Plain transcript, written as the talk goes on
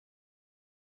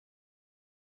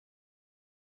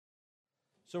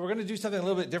So we're going to do something a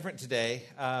little bit different today.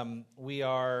 We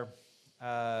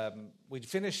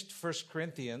finished 1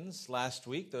 Corinthians last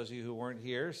week, those of you who weren't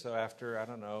here. So after,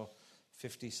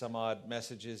 50 some odd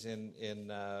messages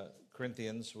in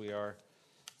Corinthians, we are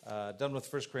done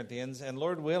with 1 Corinthians. And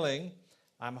Lord willing,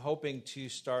 I'm hoping to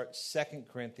start 2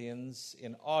 Corinthians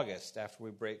in August after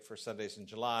we break for Sundays in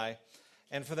July.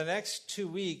 And for the next 2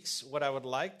 weeks, what I would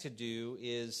like to do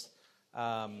is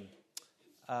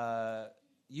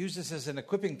use this as an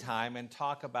equipping time and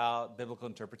talk about biblical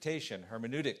interpretation,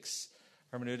 hermeneutics.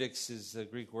 Hermeneutics is the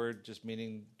Greek word just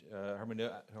meaning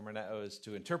hermeneo is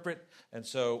to interpret. And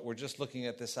so we're just looking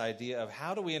at this idea of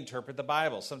how do we interpret the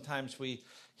Bible. Sometimes we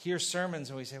hear sermons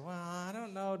and we say, well, I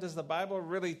don't know, does the Bible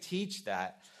really teach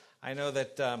that? I know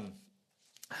that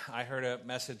I heard a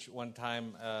message one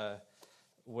time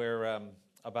where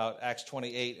about Acts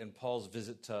 28 and Paul's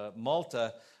visit to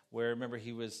Malta, where, remember,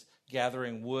 he was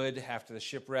gathering wood after the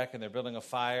shipwreck, and they're building a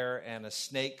fire, and a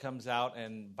snake comes out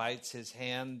and bites his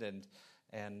hand, and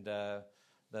the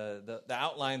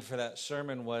outline for that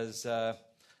sermon was,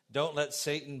 don't let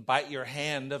Satan bite your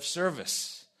hand of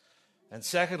service. And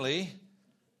secondly,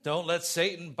 don't let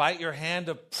Satan bite your hand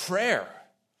of prayer.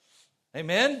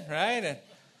 Amen? Right?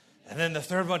 And then the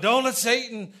third one, don't let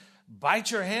Satan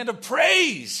bite your hand of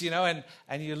praise, and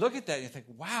you look at that and you think,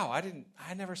 wow,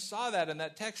 I never saw that in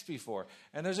that text before.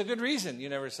 And there's a good reason you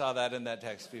never saw that in that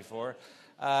text before.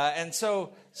 And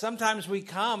so sometimes we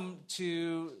come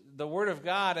to the Word of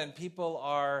God and people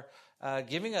are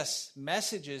giving us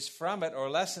messages from it or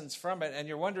lessons from it, and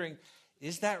you're wondering,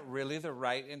 is that really the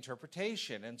right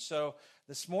interpretation? And so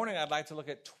this morning I'd like to look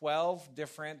at 12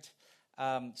 different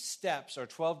steps or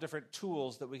 12 different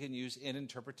tools that we can use in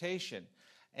interpretation.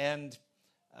 And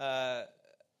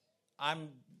I'm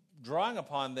drawing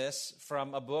upon this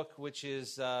from a book which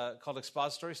is called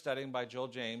Expository Studying by Joel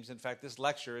James. In fact, this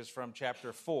lecture is from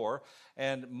chapter 4,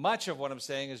 and much of what I'm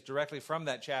saying is directly from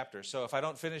that chapter. So if I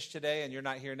don't finish today and you're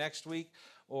not here next week,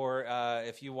 or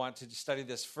if you want to study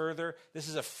this further, this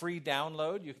is a free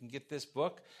download. You can get this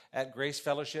book at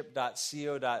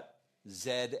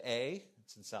gracefellowship.co.za.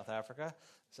 It's in South Africa.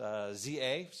 It's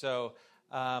ZA. So...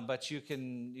 but you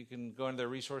can go into the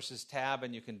resources tab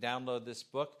and you can download this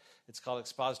book. It's called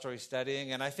Expository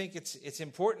Studying, and I think it's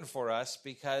important for us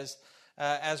because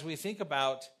as we think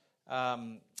about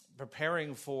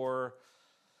preparing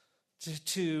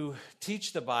to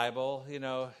teach the Bible,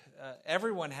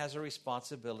 everyone has a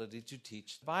responsibility to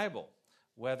teach the Bible.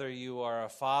 Whether you are a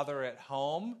father at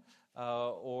home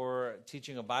or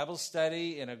teaching a Bible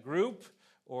study in a group,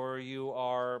 or you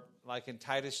are like in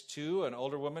Titus 2, an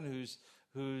older woman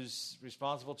who's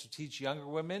responsible to teach younger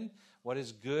women what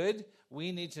is good.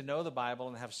 We need to know the Bible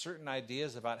and have certain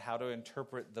ideas about how to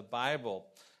interpret the Bible.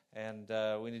 And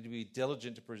we need to be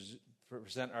diligent to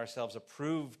present ourselves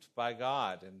approved by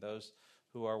God and those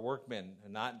who are workmen,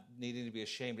 and not needing to be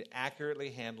ashamed,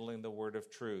 accurately handling the word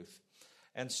of truth.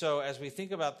 And so as we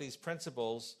think about these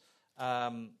principles,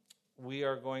 we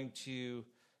are going to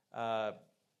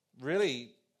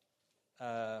really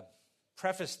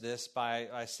preface this by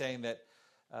saying that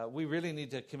we really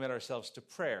need to commit ourselves to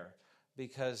prayer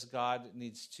because God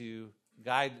needs to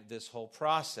guide this whole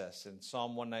process. In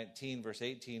Psalm 119, verse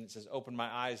 18, it says, open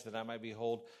my eyes that I might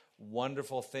behold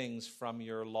wonderful things from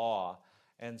your law.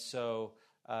 And so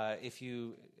if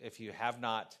you have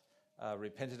not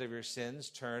repented of your sins,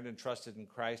 turned and trusted in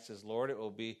Christ as Lord, it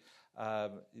will be,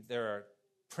 there are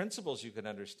principles you can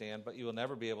understand, but you will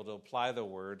never be able to apply the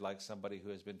word like somebody who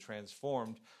has been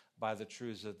transformed by the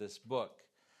truths of this book.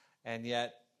 And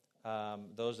yet,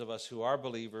 those of us who are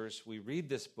believers, we read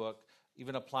this book,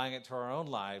 even applying it to our own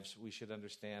lives, we should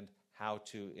understand how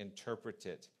to interpret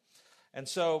it. And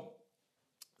so,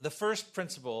 the first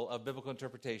principle of biblical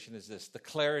interpretation is this: the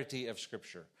clarity of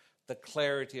Scripture. The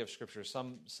clarity of Scripture.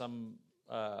 Some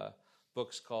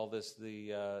books call this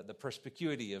the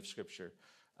perspicuity of Scripture,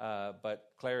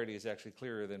 but clarity is actually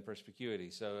clearer than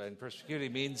perspicuity. And perspicuity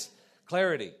means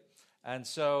clarity. And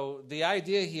so the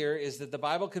idea here is that the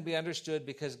Bible can be understood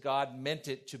because God meant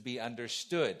it to be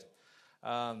understood.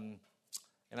 In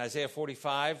Isaiah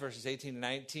 45, verses 18 and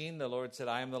 19, the Lord said,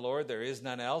 I am the Lord, there is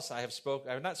none else. I have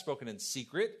not spoken in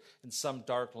secret in some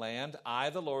dark land. I,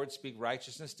 the Lord, speak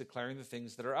righteousness, declaring the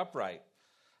things that are upright.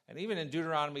 And even in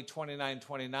Deuteronomy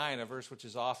 29:29, a verse which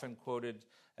is often quoted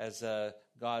as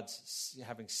God's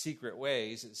having secret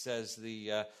ways, it says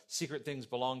the secret things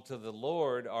belong to the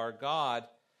Lord, our God.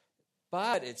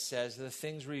 But it says the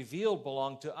things revealed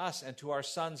belong to us and to our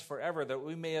sons forever, that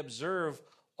we may observe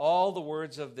all the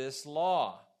words of this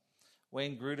law.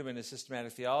 Wayne Grudem in his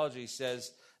Systematic Theology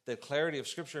says The clarity of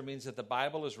Scripture means that the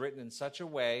Bible is written in such a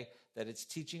way that its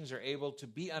teachings are able to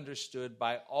be understood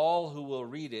by all who will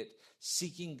read it,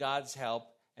 seeking God's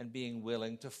help and being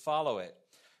willing to follow it.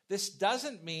 This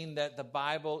doesn't mean that the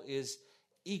Bible is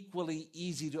equally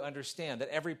easy to understand, that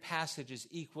every passage is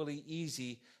equally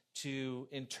easy to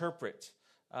interpret.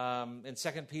 In 2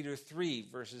 Peter 3,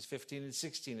 verses 15 and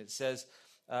 16, it says,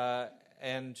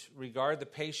 and regard the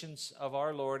patience of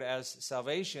our Lord as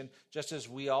salvation, just as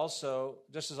also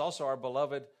our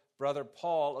beloved brother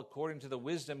Paul, according to the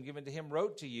wisdom given to him,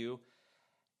 wrote to you,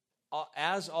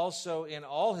 as also in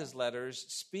all his letters,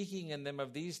 speaking in them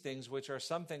of these things, which are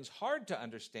some things hard to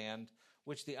understand,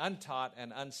 which the untaught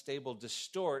and unstable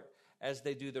distort, as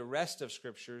they do the rest of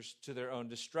Scriptures, to their own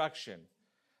destruction.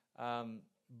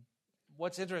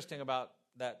 What's interesting about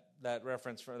that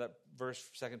reference for that verse,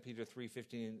 2 Peter 3,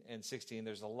 15 and 16,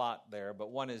 there's a lot there, but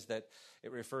one is that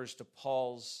it refers to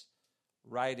Paul's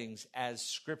writings as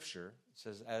Scripture. It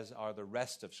says, as are the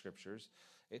rest of Scriptures.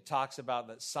 It talks about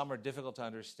that some are difficult to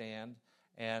understand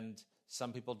and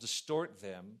some people distort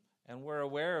them, and we're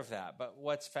aware of that. But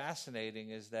what's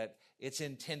fascinating is that it's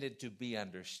intended to be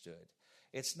understood.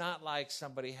 It's not like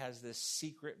somebody has this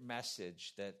secret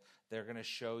message that they're going to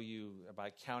show you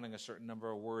by counting a certain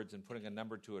number of words and putting a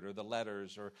number to it, or the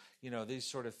letters, or, these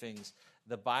sort of things.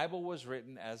 The Bible was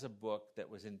written as a book that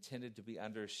was intended to be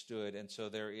understood, and so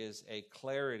there is a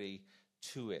clarity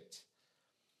to it.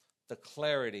 The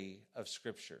clarity of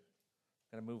Scripture.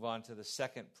 I'm going to move on to the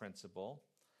second principle,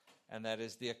 and that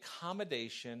is the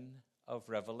accommodation of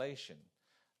revelation.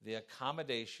 The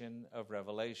accommodation of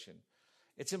revelation.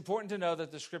 It's important to know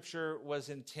that the Scripture was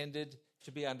intended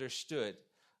to be understood,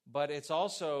 but it's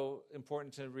also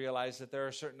important to realize that there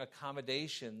are certain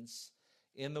accommodations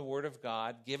in the Word of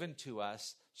God given to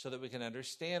us so that we can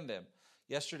understand them.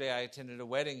 Yesterday, I attended a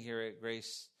wedding here at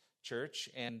Grace Church,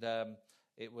 and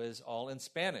it was all in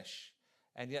Spanish,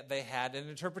 and yet they had an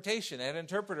interpretation, an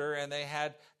interpreter, and they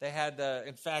had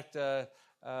in fact, the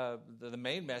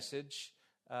main message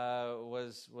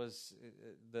was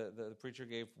the preacher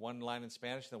gave one line in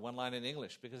Spanish and then one line in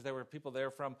English, because there were people there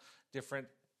from different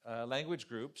language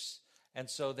groups, and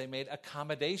so they made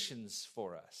accommodations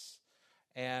for us.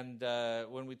 And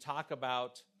when we talk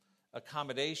about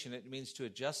accommodation, it means to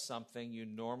adjust something you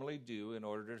normally do in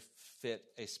order to fit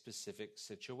a specific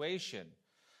situation.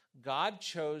 God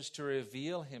chose to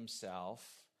reveal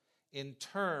himself in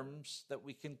terms that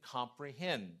we can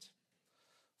comprehend.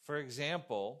 For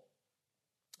example,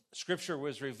 Scripture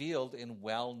was revealed in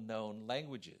well-known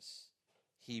languages: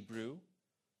 Hebrew,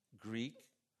 Greek,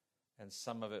 and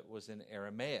some of it was in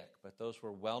Aramaic, but those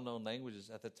were well-known languages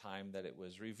at the time that it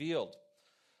was revealed.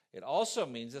 The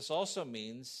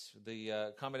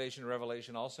accommodation of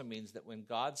revelation also means that when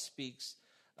God speaks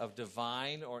of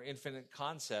divine or infinite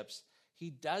concepts, he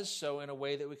does so in a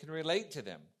way that we can relate to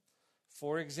them.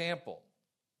 For example,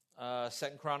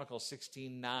 2 Chronicles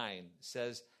 16:9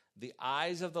 says, "The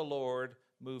eyes of the Lord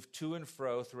move to and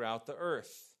fro throughout the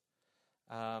earth."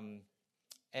 And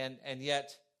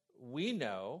yet we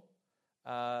know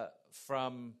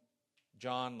from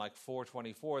John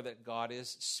 4:24 that God is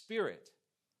spirit.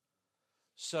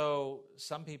 So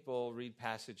some people read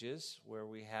passages where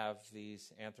we have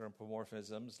these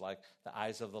anthropomorphisms like the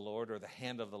eyes of the Lord or the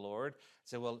hand of the Lord.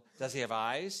 Say, well, does he have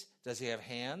eyes? Does he have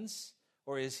hands?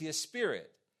 Or is he a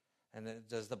spirit? And then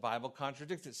does the Bible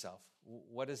contradict itself?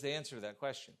 What is the answer to that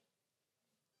question?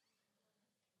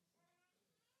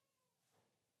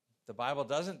 The Bible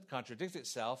doesn't contradict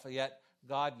itself, yet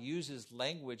God uses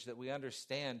language that we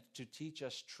understand to teach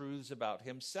us truths about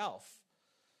himself.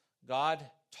 God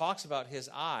talks about his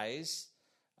eyes,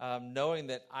 knowing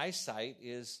that eyesight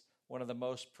is one of the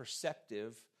most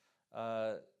perceptive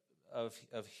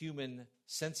of human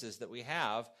senses that we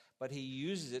have, but he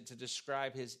uses it to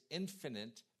describe his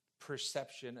infinite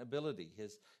perception ability.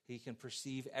 He can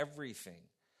perceive everything.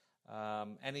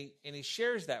 And he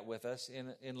shares that with us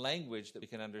in language that we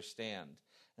can understand.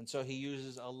 And so he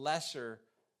uses a lesser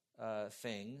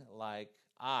thing like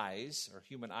eyes or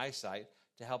human eyesight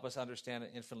to help us understand an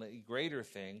infinitely greater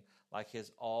thing like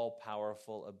his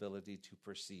all-powerful ability to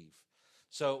perceive.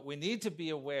 So we need to be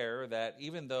aware that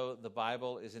even though the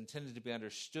Bible is intended to be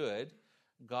understood,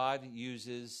 God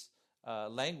uses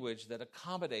language that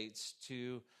accommodates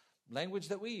to language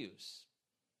that we use.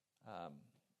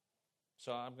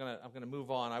 So I'm gonna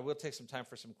move on. I will take some time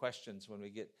for some questions when we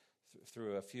get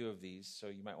through a few of these, so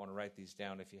you might want to write these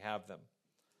down if you have them.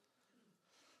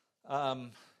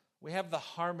 We have the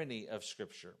harmony of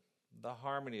Scripture. The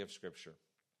harmony of Scripture.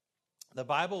 The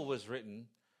Bible was written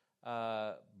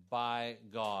by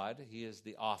God. He is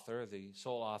the author, the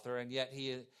sole author, and yet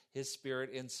his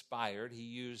Spirit inspired. He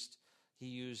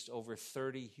used over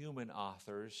 30 human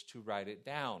authors to write it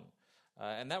down.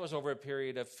 And that was over a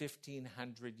period of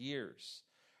 1,500 years.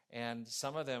 And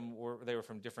some of them were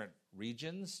from different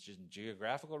regions,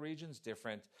 geographical regions,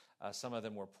 different. Some of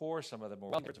them were poor, some of them were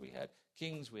wealthy. We had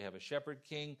kings, we have a shepherd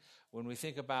king. When we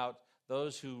think about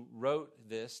those who wrote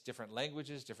this, different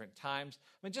languages, different times.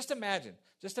 I mean, just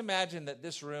imagine that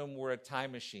this room were a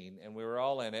time machine and we were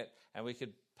all in it and we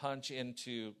could punch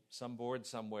into some board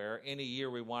somewhere any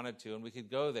year we wanted to, and we could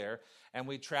go there, and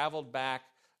we traveled back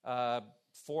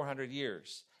 400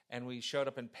 years. And we showed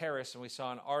up in Paris, and we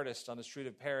saw an artist on the street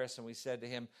of Paris, and we said to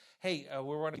him, "Hey,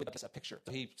 we want to get a picture."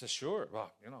 He said, "Sure." Well,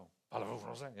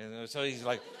 and so he's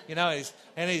like,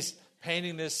 he's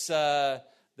painting this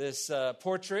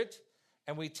portrait,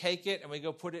 and we take it and we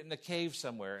go put it in a cave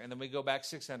somewhere, and then we go back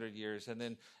 600 years, and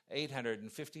then 800 and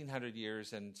 1,500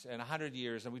 years, and 100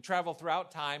 years, and we travel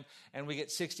throughout time, and we get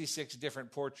 66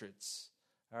 different portraits.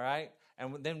 All right.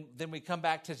 And then we come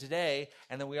back to today,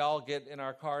 and then we all get in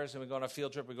our cars and we go on a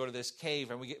field trip. We go to this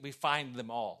cave, and we find them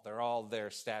all. They're all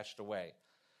there stashed away.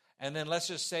 And then let's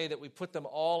just say that we put them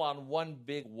all on one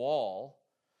big wall,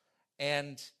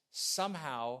 and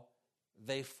somehow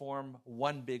they form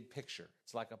one big picture.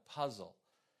 It's like a puzzle.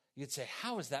 You'd say,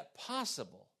 how is that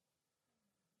possible?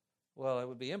 Well, it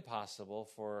would be impossible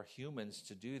for humans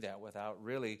to do that without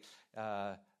really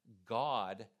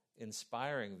God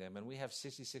inspiring them. And we have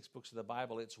 66 books of the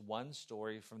Bible. It's one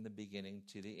story from the beginning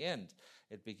to the end.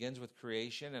 It begins with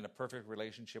creation and a perfect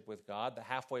relationship with God. The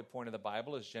halfway point of the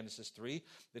Bible is Genesis 3,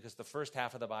 because the first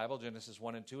half of the Bible, Genesis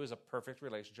 1 and 2, is a perfect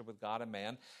relationship with God and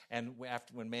man. And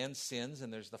when man sins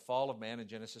and there's the fall of man in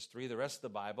Genesis 3, the rest of the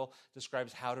Bible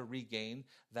describes how to regain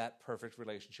that perfect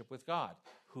relationship with God,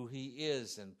 who he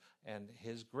is, and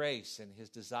his grace and his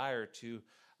desire to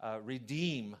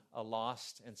redeem a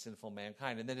lost and sinful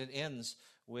mankind. And then it ends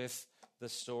with the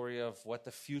story of what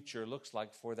the future looks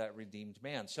like for that redeemed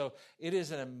man. So it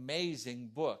is an amazing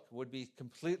book. It would be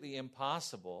completely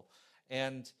impossible.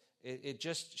 And it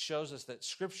just shows us that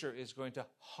Scripture is going to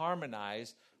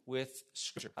harmonize with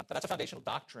Scripture. That's a foundational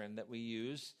doctrine that we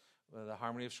use, the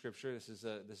harmony of Scripture. This is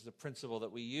a principle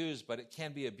that we use, but it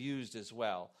can be abused as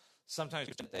well. Sometimes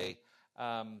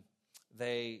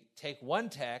they take one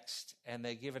text and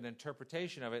they give an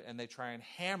interpretation of it, and they try and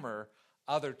hammer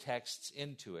other texts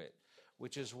into it,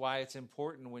 which is why it's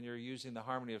important when you're using the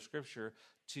harmony of Scripture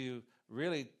to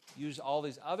really use all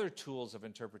these other tools of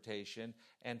interpretation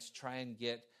and to try and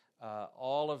get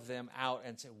all of them out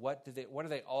and say, what are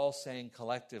they all saying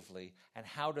collectively, and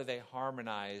how do they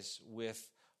harmonize with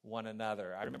one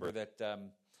another? I remember that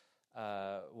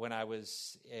when I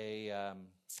was a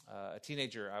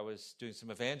teenager, I was doing some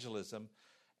evangelism,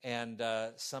 and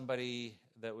somebody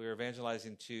that we were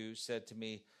evangelizing to said to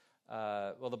me,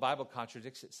 well, the Bible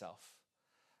contradicts itself.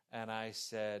 And I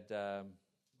said,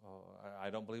 I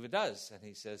don't believe it does. And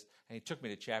he took me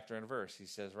to chapter and verse. He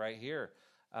says, right here,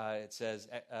 it says,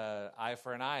 eye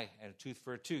for an eye and a tooth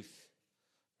for a tooth.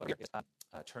 But here is,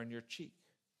 turn your cheek.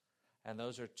 And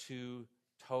those are two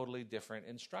totally different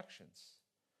instructions.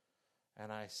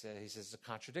 And he says, it's a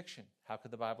contradiction. How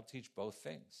could the Bible teach both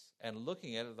things? And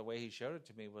looking at it the way he showed it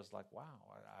to me was like, wow,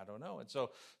 I don't know. And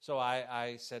so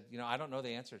I said, I don't know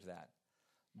the answer to that.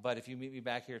 But if you meet me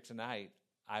back here tonight,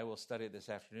 I will study it this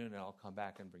afternoon, and I'll come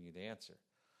back and bring you the answer.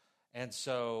 And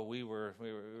so we were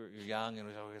young, and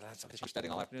we were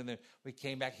studying all afternoon. Then we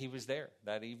came back. He was there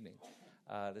that evening.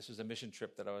 This was a mission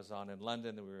trip that I was on in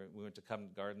London. We went to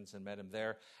Covent Gardens and met him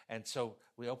there. And so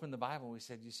we opened the Bible and we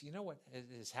said, you know what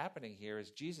is happening here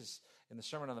is Jesus in the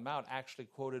Sermon on the Mount actually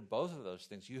quoted both of those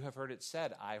things. You have heard it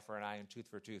said, eye for an eye and tooth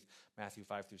for a tooth, Matthew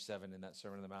 5-7 in that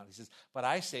Sermon on the Mount. He says, but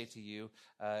I say to you,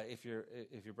 if your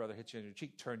brother hits you on your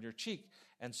cheek, turn your cheek.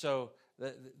 And so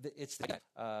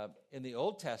in the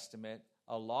Old Testament,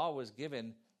 a law was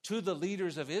given to the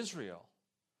leaders of Israel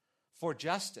for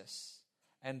justice.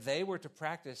 And they were to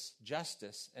practice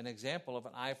justice, an example of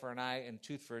an eye for an eye and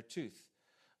tooth for a tooth.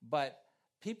 But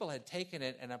people had taken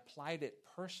it and applied it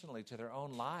personally to their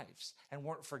own lives and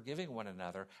weren't forgiving one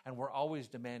another and were always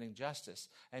demanding justice.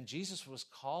 And Jesus was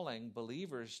calling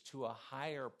believers to a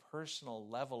higher personal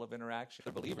level of interaction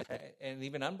with believers and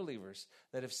even unbelievers,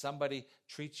 that if somebody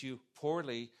treats you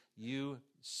poorly, you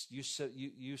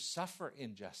suffer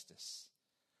injustice.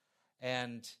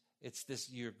 And it's this,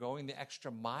 you're going the extra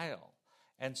mile.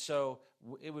 And so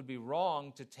it would be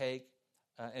wrong to take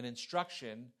an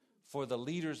instruction for the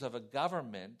leaders of a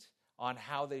government on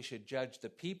how they should judge the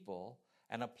people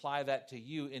and apply that to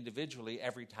you individually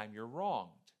every time you're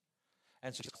wronged.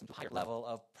 And so it's a higher level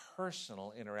of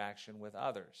personal interaction with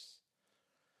others.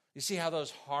 You see how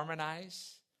those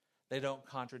harmonize? They don't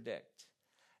contradict.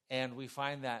 And we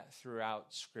find that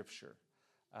throughout Scripture.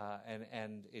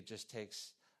 And it just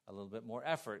takes a little bit more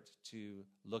effort to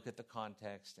look at the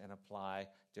context and apply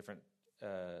different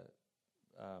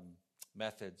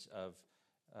methods of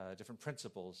different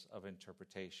principles of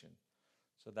interpretation.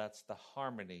 So that's the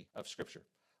harmony of Scripture.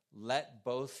 Let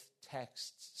both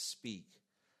texts speak.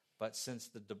 But since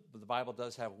the Bible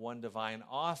does have one divine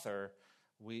author,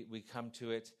 we come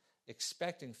to it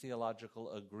expecting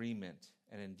theological agreement.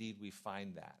 And indeed, we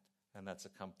find that. And that's a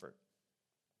comfort.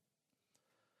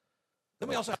 Then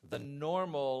we also have the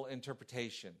normal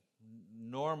interpretation.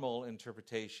 Normal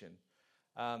interpretation.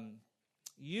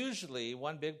 Usually,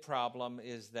 one big problem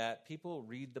is that people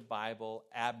read the Bible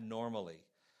abnormally.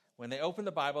 When they open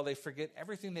the Bible, they forget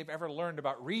everything they've ever learned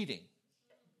about reading.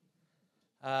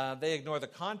 They ignore the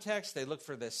context. They look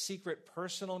for the secret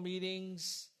personal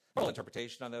meanings. Moral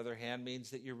interpretation, on the other hand,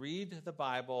 means that you read the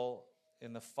Bible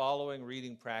in the following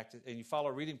reading practice, and you follow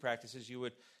reading practices you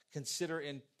would consider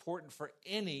important for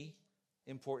any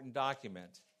important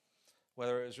document,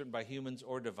 whether it was written by humans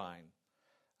or divine.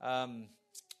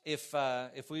 If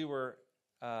we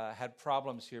had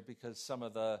problems here because some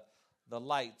of the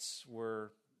lights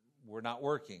were not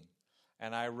working,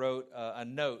 and I wrote a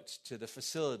note to the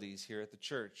facilities here at the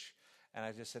church, and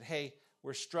I just said, hey,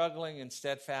 we're struggling in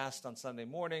Steadfast on Sunday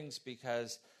mornings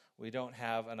because we don't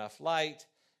have enough light.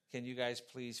 Can you guys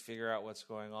please figure out what's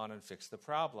going on and fix the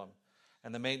problem?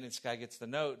 And the maintenance guy gets the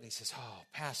note, and he says, oh,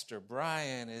 Pastor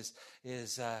Brian is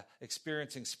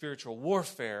experiencing spiritual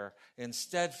warfare in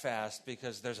Steadfast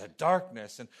because there's a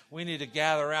darkness, and we need to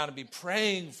gather around and be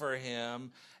praying for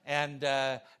him. And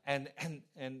I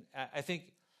think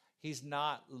he's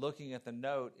not looking at the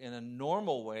note in a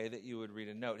normal way that you would read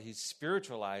a note. He's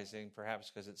spiritualizing,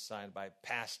 perhaps because it's signed by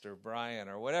Pastor Brian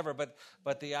or whatever.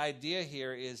 But the idea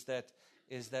here is that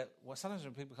sometimes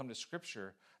when people come to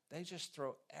Scripture, they just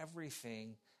throw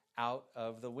everything out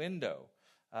of the window.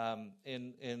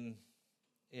 In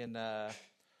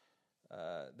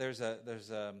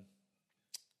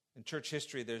church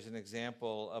history, there's an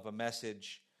example of a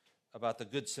message about the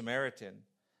Good Samaritan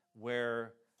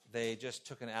where they just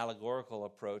took an allegorical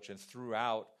approach and threw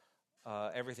out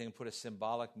everything and put a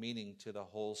symbolic meaning to the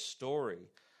whole story.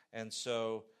 And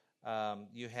so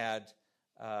you had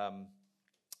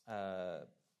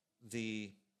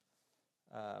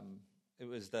it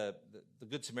was the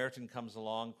Good Samaritan comes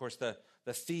along. Of course, the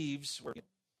thieves were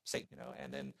Satan,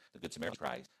 and then the Good Samaritan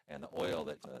Christ, and the oil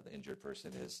that the injured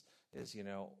person is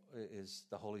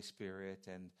the Holy Spirit,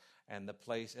 and the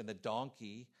place and the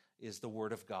donkey is the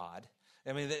Word of God.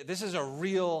 I mean, this is a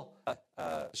real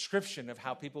description of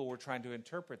how people were trying to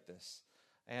interpret this,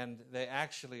 and they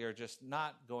actually are just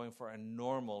not going for a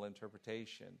normal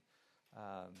interpretation.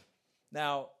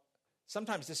 Now,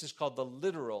 sometimes this is called the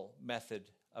literal method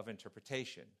of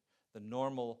interpretation. The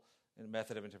normal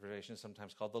method of interpretation is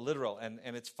sometimes called the literal, and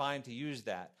it's fine to use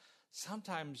that.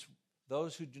 Sometimes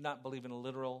those who do not believe in a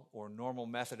literal or normal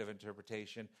method of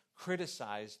interpretation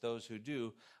criticize those who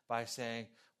do by saying,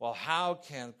 well, how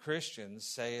can Christians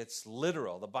say it's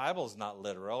literal? The Bible's not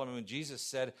literal. I mean, when Jesus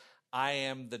said, I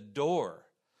am the door,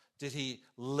 did he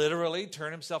literally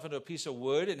turn himself into a piece of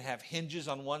wood and have hinges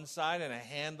on one side and a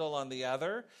handle on the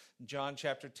other? John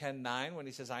chapter 10:9, when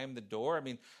he says, I am the door. I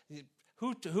mean,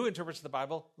 who interprets the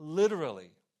Bible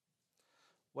literally?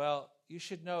 Well, you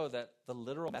should know that the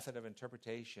literal method of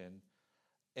interpretation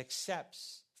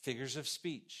accepts figures of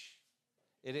speech.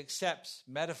 It accepts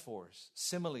metaphors,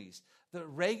 similes. The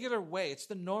regular way, it's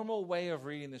the normal way of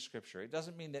reading the Scripture. It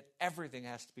doesn't mean that everything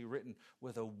has to be written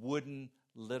with a wooden,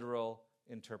 literal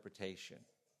interpretation.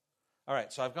 All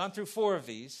right, so I've gone through 4 of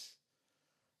these,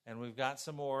 and we've got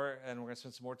some more, and we're going to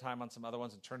spend some more time on some other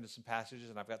ones and turn to some passages,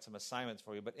 and I've got some assignments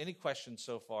for you. But any questions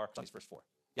so far on these first 4?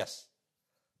 Yes?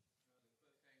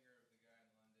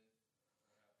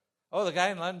 Oh, the guy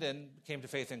in London came to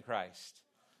faith in Christ,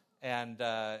 and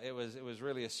it was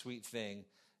really a sweet thing.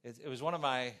 It was one of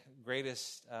my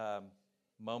greatest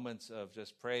moments of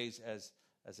just praise as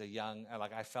a young,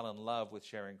 I fell in love with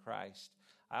sharing Christ.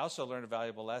 I also learned a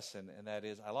valuable lesson, and that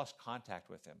is I lost contact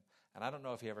with him. And I don't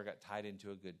know if he ever got tied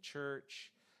into a good church,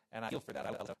 and I feel for that.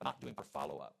 I was not doing for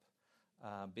follow-up,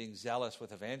 being zealous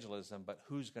with evangelism, but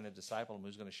who's going to disciple him,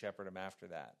 who's going to shepherd him after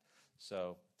that?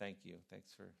 So thank you.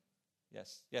 Thanks for,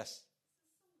 yes. Yes?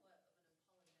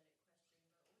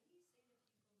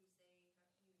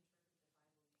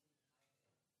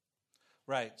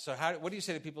 Right. So what do you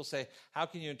say to people who say, how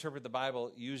can you interpret the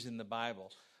Bible using the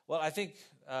Bible? Well, I think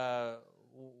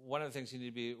one of the things you need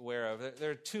to be aware of,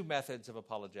 there are two methods of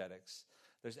apologetics.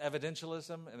 There's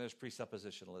evidentialism and there's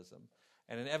presuppositionalism.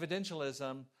 And in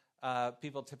evidentialism,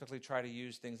 people typically try to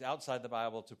use things outside the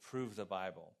Bible to prove the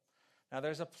Bible. Now,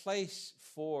 there's a place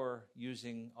for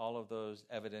using all of those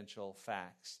evidential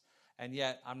facts, and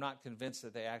yet I'm not convinced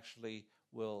that they actually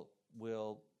will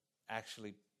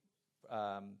actually.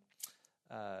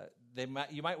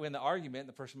 You might win the argument.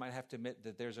 The person might have to admit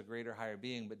that there's a greater, higher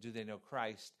being, but do they know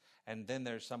Christ? And then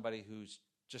there's somebody who's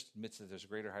just admits that there's a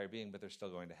greater, higher being, but they're still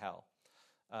going to hell.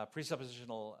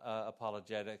 Presuppositional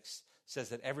apologetics says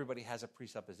that everybody has a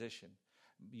presupposition.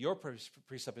 Your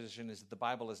presupposition is that the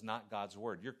Bible is not God's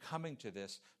word. You're coming to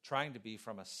this trying to be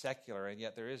from a secular, and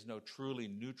yet there is no truly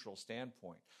neutral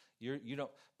standpoint.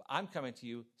 I'm coming to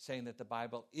you saying that the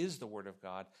Bible is the word of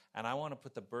God, and I want to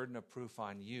put the burden of proof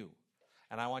on you.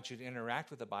 And I want you to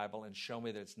interact with the Bible and show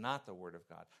me that it's not the word of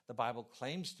God. The Bible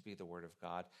claims to be the word of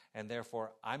God, and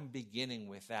therefore I'm beginning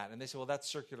with that. And they say, well, that's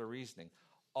circular reasoning.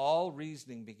 All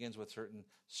reasoning begins with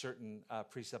certain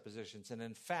presuppositions. And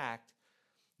in fact,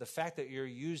 the fact that you're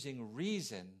using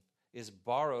reason is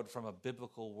borrowed from a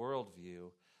biblical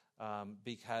worldview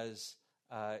because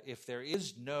if there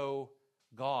is no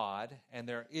God and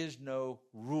there is no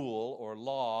rule or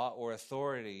law or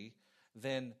authority,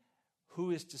 then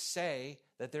who is to say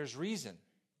that there's reason?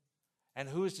 And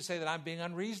who is to say that I'm being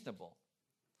unreasonable?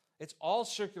 It's all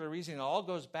circular reasoning. It all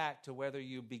goes back to whether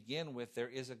you begin with there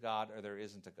is a God or there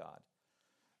isn't a God.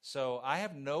 So I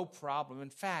have no problem. In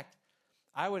fact,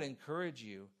 I would encourage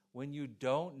you, when you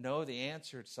don't know the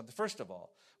answer to something, first of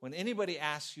all, when anybody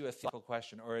asks you a theological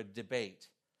question or a debate,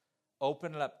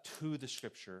 open it up to the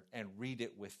Scripture and read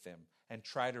it with them and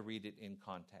try to read it in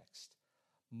context.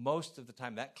 Most of the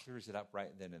time, that clears it up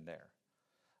right then and there.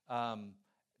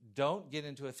 Don't get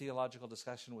into a theological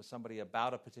discussion with somebody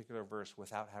about a particular verse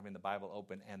without having the Bible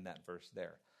open and that verse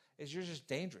there. You're just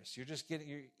dangerous. You're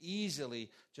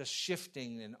easily just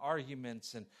shifting in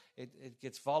arguments, and it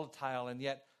gets volatile. And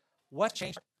yet, what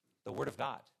changed? The Word of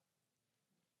God.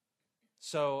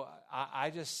 So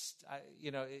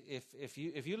if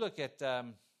you look at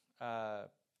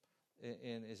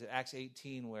is it Acts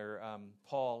 18 where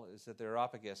Paul is at the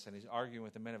Areopagus and he's arguing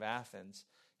with the men of Athens,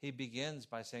 he begins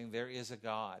by saying there is a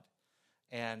God,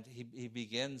 and he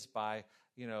begins by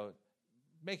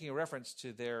making a reference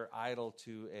to their idol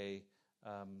to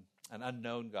an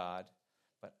unknown God.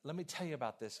 But let me tell you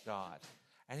about this God,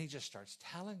 and he just starts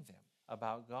telling them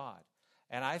about God.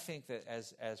 And I think that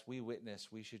as we witness,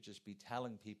 we should just be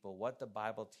telling people what the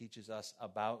Bible teaches us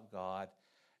about God.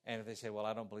 And if they say, well,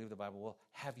 I don't believe the Bible, well,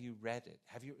 have you read it?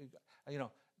 Have you,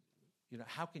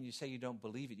 how can you say you don't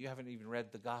believe it? You haven't even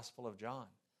read the Gospel of John,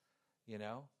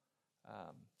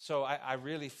 So I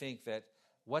really think that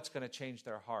what's going to change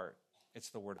their heart, it's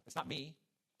the Word. It's not me.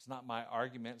 It's not my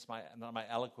argument. It's not my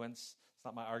eloquence. It's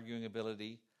not my arguing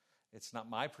ability. It's not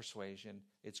my persuasion.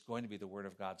 It's going to be the Word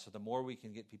of God. So the more we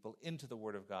can get people into the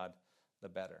Word of God, the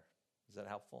better. Is that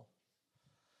helpful?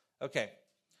 Okay.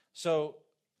 So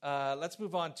let's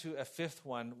move on to a fifth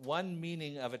one. One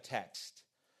meaning of a text.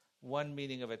 One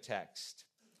meaning of a text.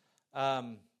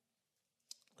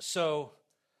 So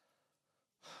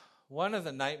one of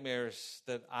the nightmares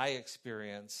that I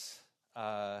experience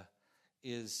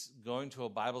is going to a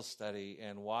Bible study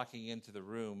and walking into the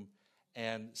room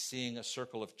and seeing a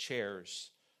circle of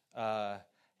chairs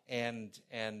and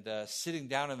sitting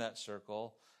down in that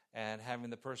circle and having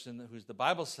the person who's the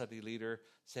Bible study leader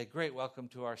say, great, welcome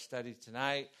to our study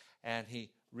tonight. And he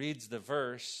reads the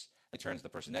verse. He turns to the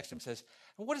person next to him and says,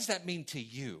 what does that mean to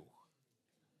you?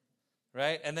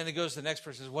 Right? And then he goes to the next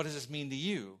person and says, what does this mean to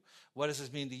you? What does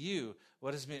this mean to you?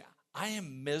 What does it mean? I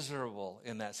am miserable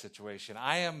in that situation.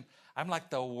 I'm like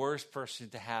the worst person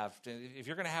to have. If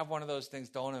you're going to have one of those things,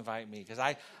 don't invite me, because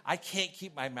I can't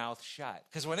keep my mouth shut.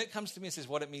 Because when it comes to me and says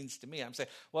what it means to me, I'm saying,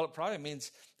 well, it probably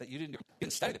means that you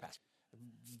didn't study the passage.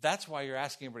 That's why you're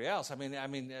asking everybody else.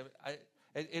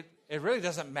 It really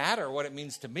doesn't matter what it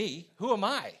means to me. Who am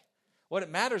I? What it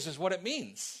matters is what it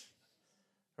means,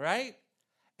 right?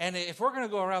 And if we're going to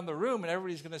go around the room and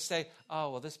everybody's going to say,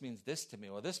 oh, well, this means this to me,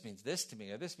 or this means this to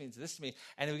me, or this means this to me,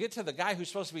 and we get to the guy who's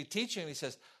supposed to be teaching, and he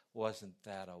says, wasn't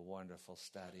that a wonderful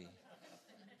study?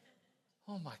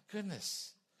 Oh, my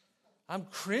goodness. I'm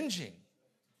cringing.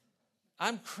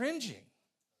 I've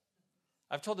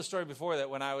told the story before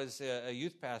that when I was a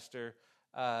youth pastor,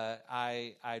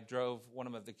 I drove one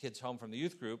of the kids home from the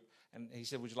youth group, and he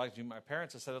said, would you like to meet my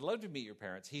parents? I said, I'd love to meet your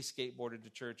parents. He skateboarded to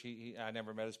church. I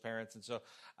never met his parents, and so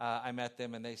I met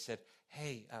them, and they said,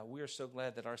 hey, we are so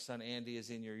glad that our son Andy is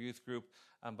in your youth group,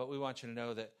 but we want you to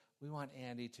know that We want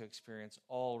Andy to experience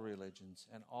all religions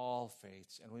and all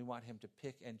faiths, and we want him to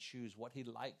pick and choose what he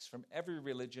likes from every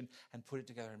religion and put it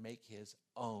together and make his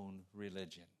own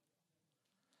religion.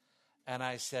 And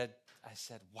I said,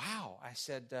 wow. I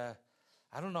said,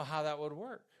 I don't know how that would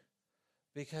work.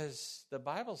 Because the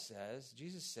Bible says,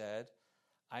 Jesus said,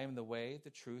 I am the way, the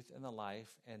truth, and the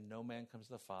life, and no man comes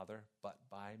to the Father but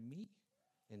by me,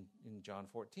 in John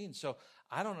 14. So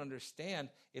I don't understand,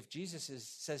 if Jesus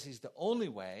says he's the only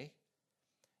way,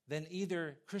 then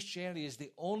either Christianity is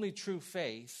the only true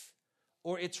faith,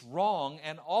 or it's wrong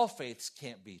and all faiths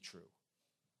can't be true.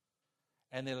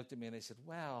 And they looked at me and they said,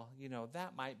 well,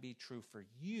 that might be true for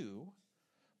you,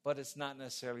 but it's not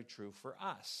necessarily true for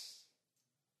us.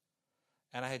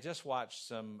 And I had just watched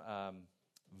some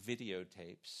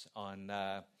videotapes on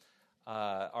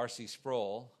R.C.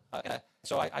 Sproul.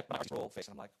 So I put R.C. Sproul face,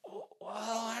 and I'm like, oh,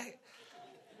 well,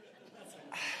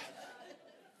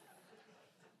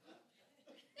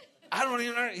 I don't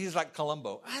even know. He's like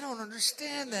Columbo. I don't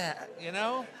understand that,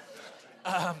 Yeah,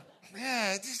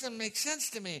 it just doesn't make sense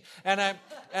to me. And I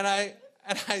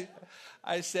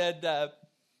said,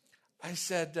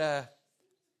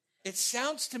 it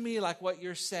sounds to me like what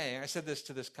you're saying. I said this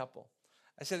to this couple.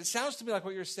 I said, it sounds to me like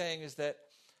what you're saying is that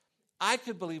I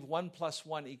could believe 1 +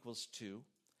 1 = 2,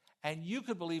 and you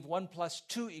could believe 1 +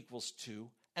 2 =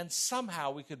 2, and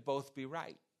somehow we could both be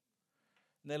right.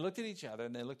 And they looked at each other,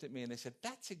 and they looked at me, and they said,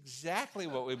 that's exactly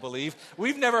what we believe.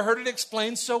 We've never heard it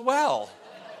explained so well.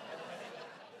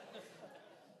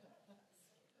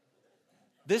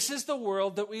 This is the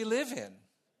world that we live in.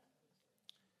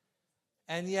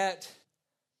 And yet,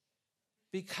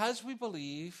 because we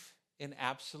believe in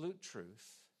absolute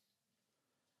truth,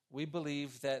 we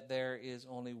believe that there is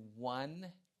only one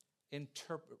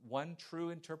true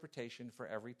interpretation for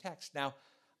every text. Now,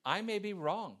 I may be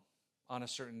wrong on a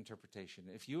certain interpretation.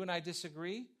 If you and I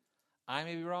disagree, I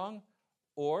may be wrong,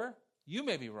 or you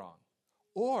may be wrong.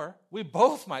 Or we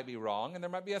both might be wrong, and there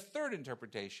might be a third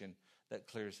interpretation that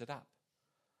clears it up.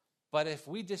 But if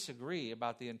we disagree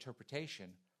about the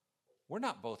interpretation, we're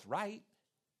not both right.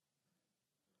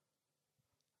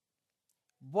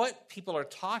 What people are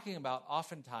talking about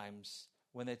oftentimes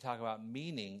when they talk about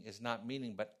meaning is not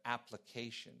meaning, but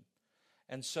application.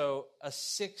 And so a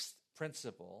sixth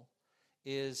principle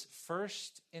is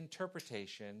first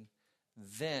interpretation,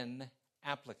 then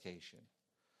application.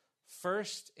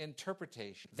 First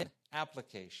interpretation, then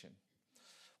application.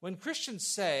 When Christians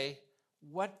say,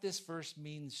 what this verse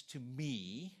means to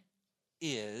me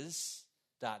is ...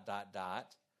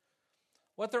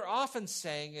 what they're often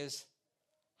saying is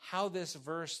how this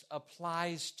verse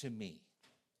applies to me,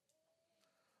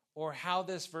 or how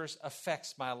this verse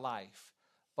affects my life.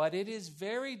 But it is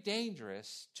very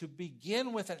dangerous to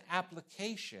begin with an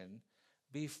application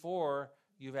before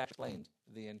you've explained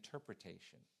the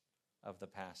interpretation of the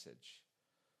passage.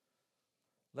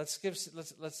 Let's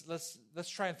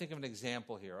try and think of an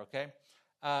example here, okay?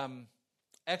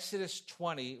 Exodus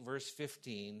 20, verse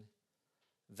 15,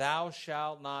 thou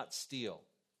shalt not steal.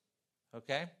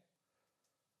 Okay?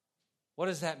 What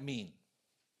does that mean?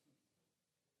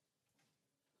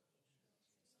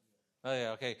 Oh,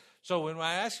 yeah, okay. So when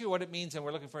I ask you what it means and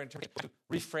we're looking for interpretation,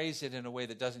 rephrase it in a way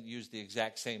that doesn't use the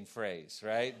exact same phrase,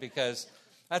 right? Because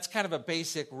that's kind of a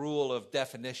basic rule of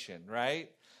definition,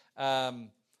 right?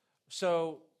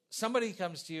 So somebody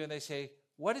comes to you and they say,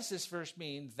 what does this verse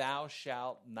mean, thou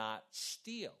shalt not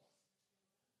steal?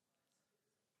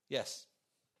 Yes.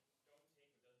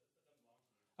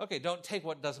 Okay, don't take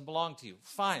what doesn't belong to you.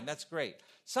 Fine, that's great.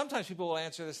 Sometimes people will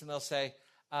answer this and they'll say,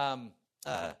 well,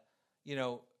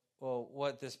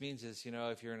 what this means is,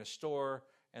 if you're in a store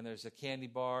and there's a candy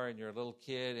bar and you're a little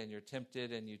kid and you're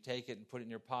tempted and you take it and put it in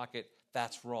your pocket,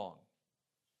 that's wrong.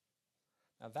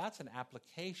 Now, that's an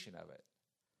application of it.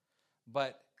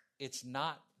 But it's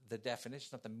not the definition,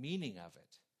 not the meaning of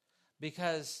it.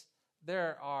 Because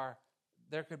there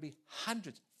could be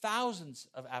hundreds, thousands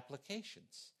of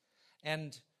applications.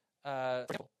 And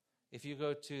if you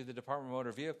go to the Department of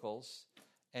Motor Vehicles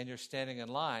and you're standing in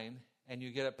line and you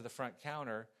get up to the front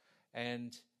counter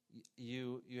and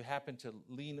you happen to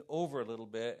lean over a little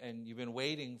bit and you've been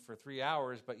waiting for 3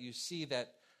 hours, but you see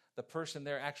that the person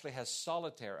there actually has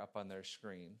solitaire up on their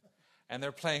screen and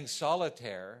they're playing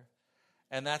solitaire,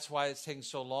 and that's why it's taking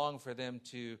so long for them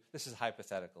to. This is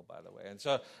hypothetical, by the way. And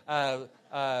so,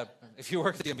 if you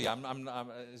work at the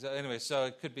DMV, anyway. So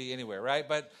it could be anywhere, right?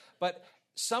 But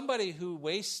somebody who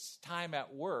wastes time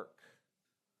at work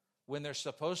when they're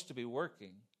supposed to be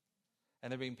working,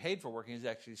 and they're being paid for working, is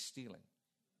actually stealing.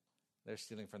 They're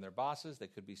stealing from their bosses. They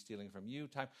could be stealing from you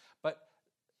time, but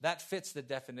that fits the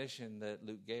definition that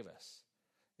Luke gave us.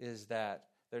 Is that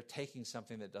they're taking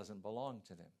something that doesn't belong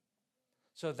to them.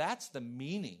 So that's the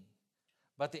meaning.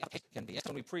 But the application can be,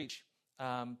 when we preach,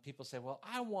 people say, well,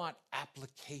 I want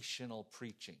applicational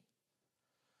preaching.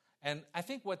 And I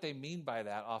think what they mean by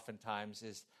that oftentimes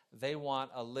is they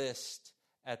want a list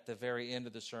at the very end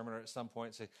of the sermon or at some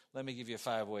point say, let me give you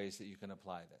 5 ways that you can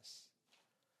apply this.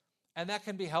 And that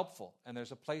can be helpful, and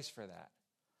there's a place for that.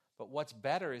 But what's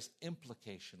better is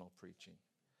implicational preaching,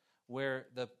 where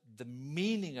the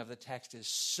meaning of the text is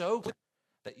so clear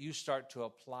that you start to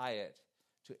apply it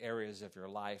to areas of your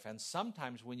life. And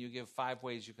sometimes when you give 5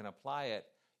 ways you can apply it,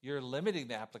 you're limiting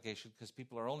the application because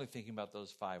people are only thinking about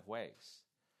those 5 ways.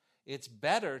 It's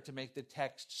better to make the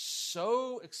text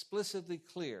so explicitly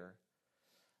clear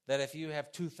that if you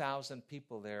have 2,000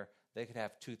 people there, they could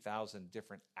have 2,000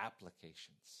 different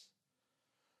applications.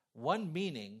 One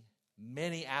meaning,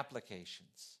 many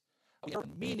applications. We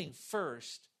have meaning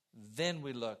first, then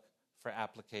we look for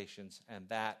applications, and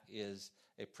that is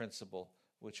a principle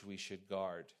which we should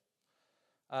guard.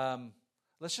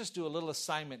 Let's just do a little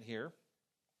assignment here.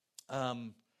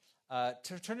 Turn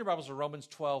your Bibles to Romans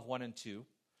 12, 1 and 2.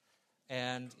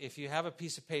 And if you have a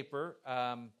piece of paper,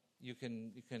 you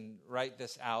can write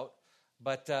this out.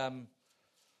 But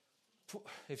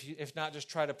if not, just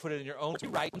try to put it in your own.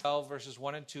 Write 12 verses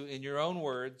 1 and 2 in your own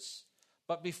words.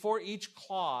 But before each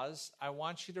clause, I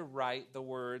want you to write the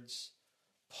words,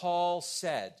 Paul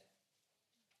said.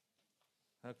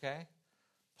 Okay?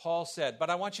 Paul said. But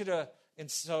I want you to, and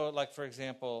so like for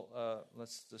example,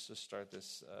 let's just start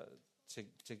this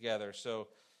together. So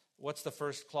what's the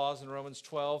first clause in Romans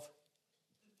 12?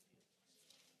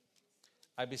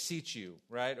 I beseech you,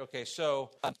 right? Okay,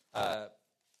 so we're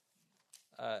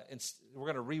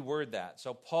going to reword that.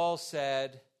 So Paul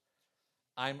said,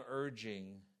 I'm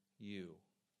urging you.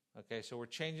 Okay, so we're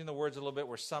changing the words a little bit.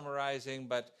 We're summarizing,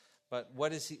 but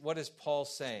what is Paul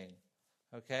saying?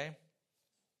 Okay?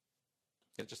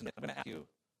 I'm going to ask you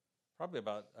probably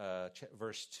about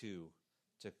verse 2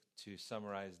 to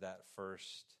summarize that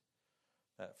first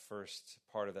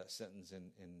part of that sentence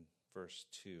in verse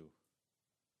 2.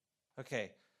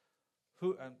 Okay,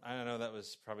 I know that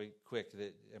was probably quick.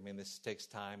 This takes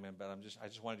time, but I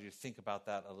just wanted you to think about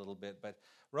that a little bit. But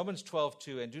Romans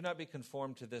 12:2, and do not be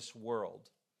conformed to this world.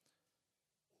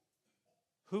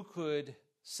 Who could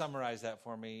summarize that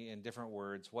for me in different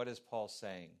words? What is Paul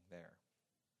saying there?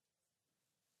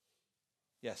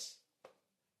 Yes.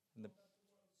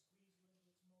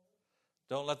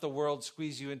 Don't let the world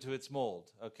squeeze you into its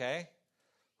mold. Okay.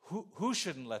 Who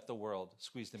shouldn't let the world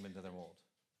squeeze them into their mold?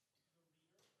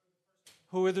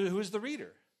 Who is the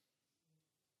reader?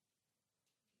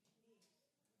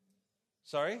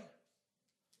 Sorry?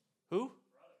 Who?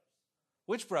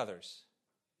 Which brothers?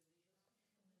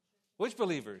 Which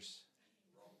believers?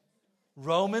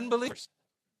 Roman believers.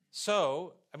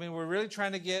 So, we're really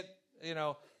trying to get,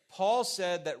 Paul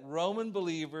said that Roman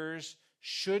believers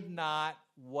should not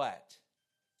what?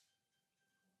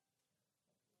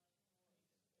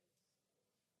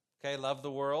 Okay, love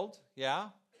the world, yeah.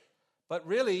 But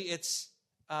really, it's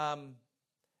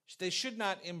they should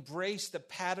not embrace the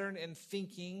pattern and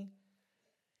thinking.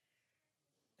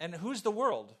 And who's the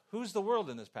world? Who's the world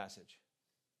in this passage?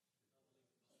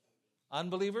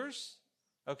 Unbelievers?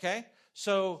 Okay,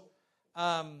 so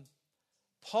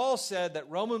Paul said that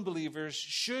Roman believers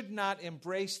should not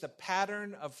embrace the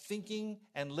pattern of thinking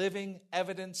and living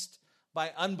evidenced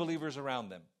by unbelievers around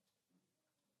them.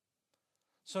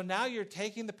 So now you're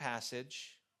taking the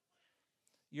passage,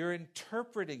 you're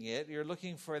interpreting it, you're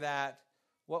looking for that,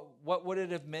 what would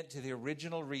it have meant to the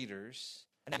original readers,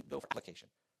 and then go for application.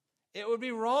 It would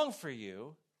be wrong for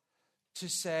you to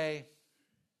say,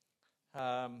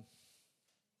 do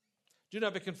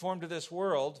not be conformed to this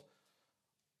world.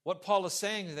 What Paul is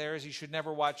saying there is you should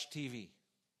never watch TV.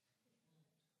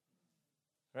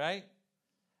 Right?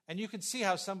 And you can see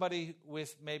how somebody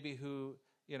with maybe who,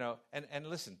 and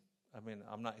listen,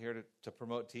 I'm not here to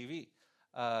promote TV.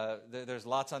 There's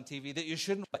lots on TV that you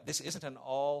shouldn't. But this isn't an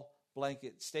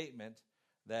all-blanket statement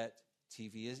that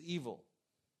TV is evil,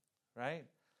 right?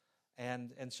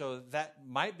 And so that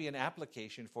might be an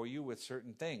application for you with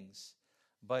certain things,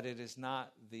 but it is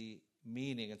not the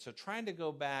meaning. And so trying to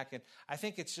go back, and I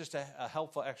think it's just a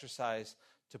helpful exercise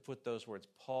to put those words,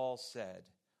 Paul said,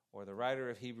 or the writer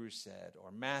of Hebrews said,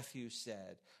 or Matthew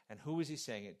said, and who was he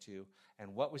saying it to,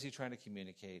 and what was he trying to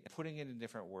communicate, and putting it in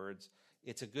different words.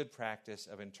 It's a good practice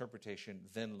of interpretation,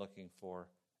 then looking for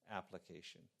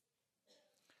application.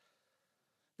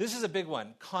 This is a big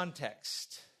one,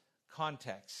 context.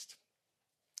 Context.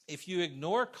 If you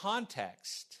ignore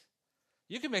context,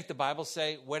 you can make the Bible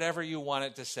say whatever you want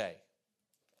it to say.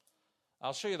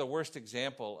 I'll show you the worst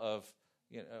example of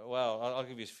I'll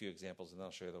give you a few examples, and then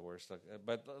I'll show you the worst.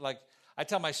 But I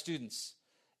tell my students,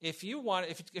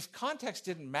 if context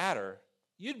didn't matter,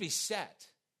 you'd be set.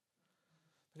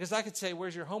 Because I could say,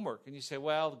 where's your homework? And you say,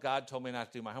 well, God told me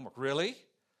not to do my homework. Really?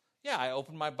 Yeah, I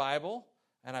opened my Bible,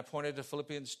 and I pointed to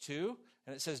Philippians 2,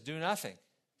 and it says, do nothing.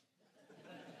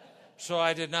 So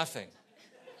I did nothing.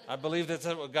 I believe that's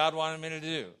what God wanted me to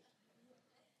do.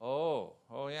 Oh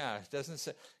yeah, it doesn't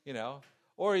say,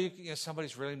 Or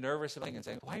somebody's really nervous about it and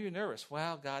saying, why are you nervous?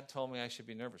 Well, God told me I should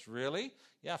be nervous. Really?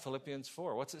 Yeah, Philippians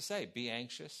 4. What's it say? Be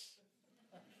anxious.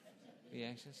 Be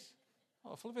anxious.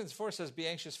 Oh, Philippians 4 says be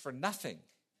anxious for nothing.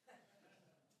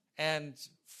 And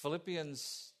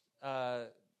Philippians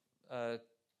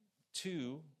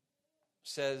 2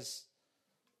 says,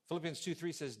 Philippians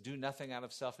 2:3 says, do nothing out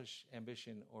of selfish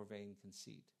ambition or vain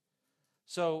conceit.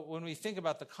 So when we think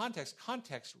about the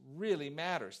context really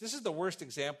matters. This is the worst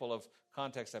example of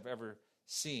context I've ever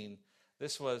seen.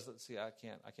 This was, let's see, I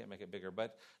can't make it bigger,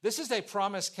 but this is a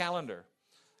promise calendar.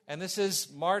 And this is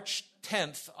March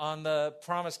 10th on the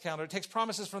promise calendar. It takes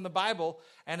promises from the Bible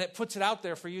and it puts it out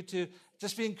there for you to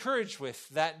just be encouraged with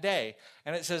that day.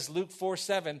 And it says Luke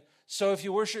 4:7, so if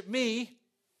you worship me,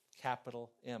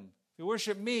 capital M, if you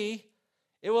worship me,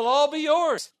 it will all be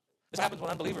yours. This happens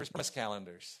when unbelievers promise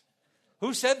calendars.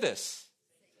 Who said this?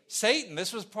 Satan.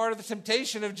 This was part of the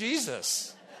temptation of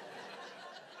Jesus.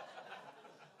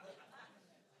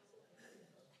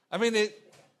 I mean,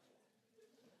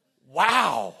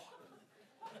 wow.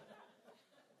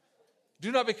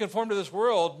 Do not be conformed to this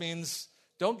world means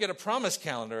don't get a promise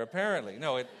calendar, apparently.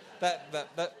 No,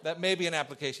 that may be an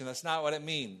application. That's not what it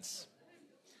means.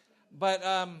 But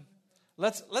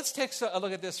let's take a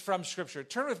look at this from Scripture.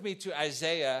 Turn with me to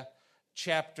Isaiah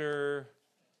chapter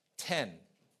 10.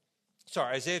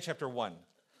 Sorry, Isaiah chapter 1.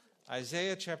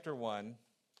 Isaiah chapter 1,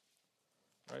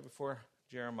 right before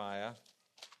Jeremiah.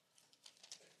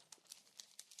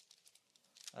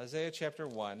 Isaiah chapter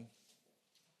 1.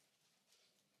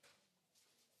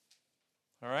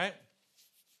 All right?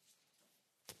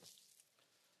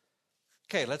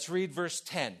 Okay, let's read verse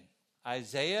 10.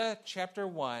 Isaiah chapter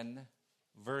 1,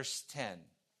 verse 10.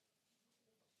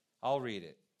 I'll read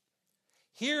it.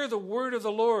 Hear the word of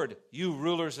the Lord, you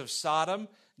rulers of Sodom.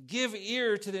 Give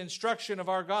ear to the instruction of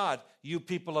our God, you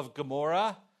people of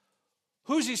Gomorrah.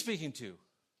 Who's he speaking to?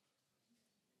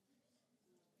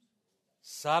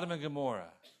 Sodom and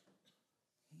Gomorrah.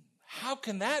 How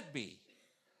can that be?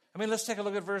 I mean, let's take a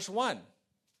look at verse 1.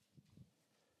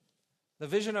 The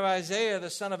vision of Isaiah, the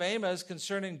son of Amos,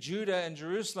 concerning Judah and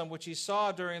Jerusalem, which he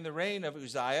saw during the reign of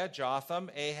Uzziah, Jotham,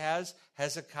 Ahaz,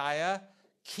 Hezekiah,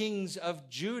 kings of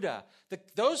Judah.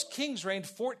 Those kings reigned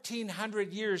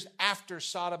 1,400 years after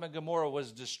Sodom and Gomorrah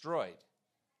was destroyed.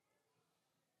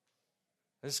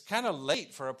 It's kind of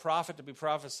late for a prophet to be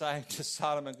prophesying to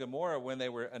Sodom and Gomorrah when they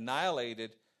were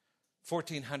annihilated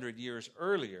 1,400 years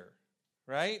earlier,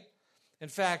 right? In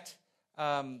fact,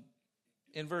 in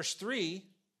verse 3,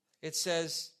 it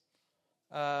says,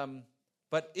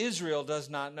 but Israel does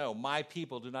not know. My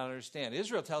people do not understand.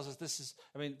 Israel tells us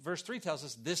verse 3 tells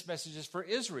us this message is for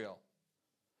Israel.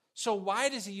 So why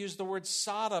does he use the word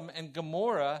Sodom and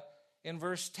Gomorrah in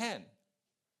verse 10?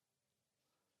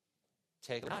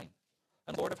 Take 9.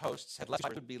 And the Lord of hosts had left us,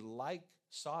 we would be like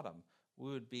Sodom.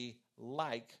 We would be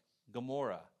like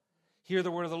Gomorrah. Hear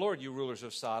the word of the Lord, you rulers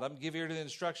of Sodom. Give ear to the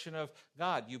instruction of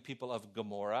God, you people of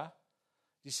Gomorrah.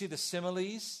 Do you see the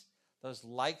similes, those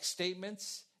like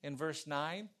statements in verse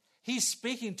 9? He's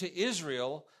speaking to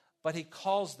Israel, but he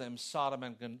calls them Sodom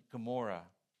and Gomorrah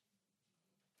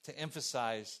to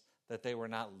emphasize that they were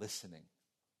not listening.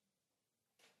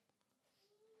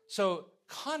 So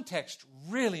context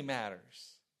really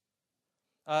matters.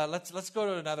 Let's go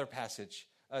to another passage.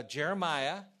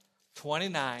 Jeremiah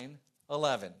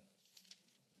 29:11.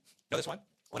 Know this one?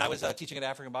 When I was teaching at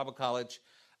African Bible College,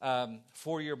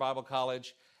 4-year Bible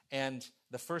college, and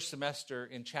the first semester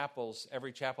in chapels,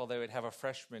 every chapel, they would have a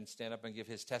freshman stand up and give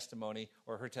his testimony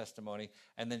or her testimony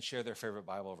and then share their favorite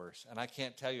Bible verse. And I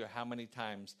can't tell you how many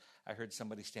times I heard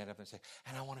somebody stand up and say,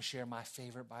 and I want to share my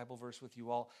favorite Bible verse with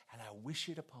you all, and I wish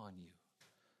it upon you.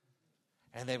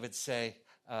 And they would say,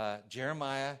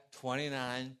 Jeremiah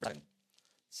 29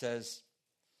 says,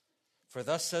 for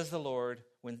thus says the Lord,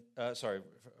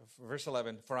 verse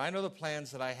 11, for I know the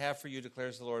plans that I have for you,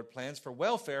 declares the Lord, plans for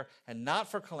welfare and not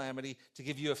for calamity, to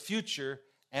give you a future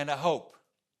and a hope.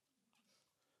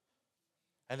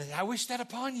 And I wish that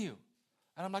upon you.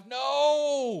 And I'm like,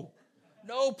 no,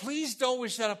 please don't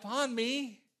wish that upon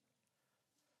me.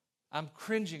 I'm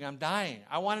cringing, I'm dying.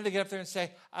 I wanted to get up there and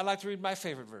say, I'd like to read my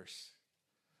favorite verse.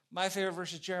 My favorite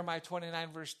verse is Jeremiah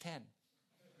 29, verse 10.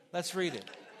 Let's read it.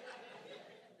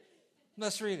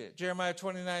 Let's read it. Jeremiah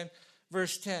 29,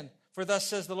 verse 10. For thus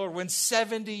says the Lord, when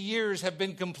 70 years have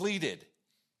been completed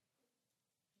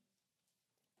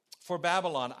for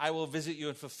Babylon, I will visit you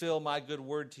and fulfill my good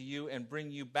word to you and bring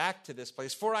you back to this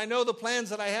place. For I know the plans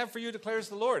that I have for you, declares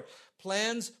the Lord.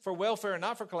 Plans for welfare and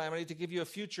not for calamity, to give you a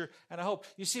future and a hope.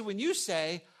 You see, when you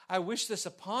say, I wish this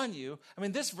upon you, I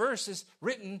mean, this verse is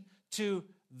written to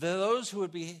those who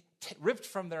would be ripped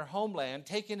from their homeland,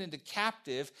 taken into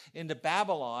captive into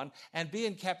Babylon, and be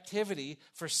in captivity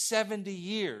for 70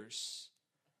 years.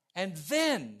 And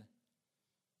then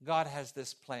God has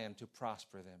this plan to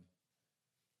prosper them.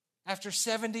 After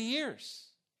 70 years.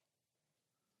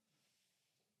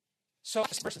 So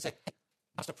this person said, hey,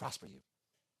 I want to prosper you.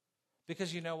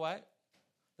 Because you know what?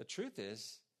 The truth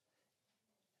is,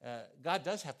 God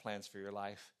does have plans for your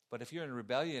life, but if you're in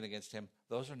rebellion against him,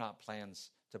 those are not plans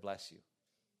to bless you.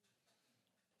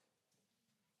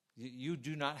 You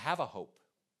do not have a hope.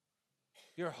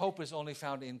 Your hope is only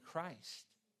found in Christ.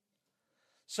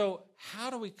 So how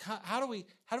do we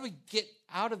get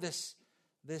out of this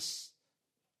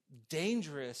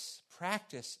dangerous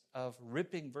practice of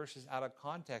ripping verses out of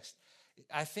context?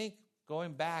 I think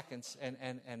going back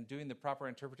and doing the proper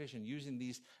interpretation, using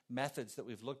these methods that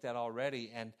we've looked at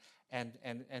already, and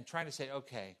trying to say,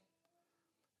 okay,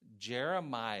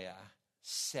 Jeremiah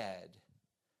said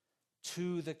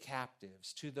to the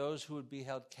captives, to those who would be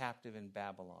held captive in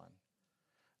Babylon,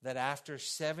 that after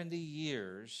 70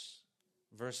 years,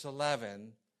 verse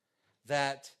 11,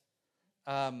 that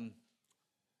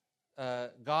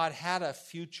God had a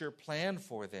future plan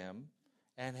for them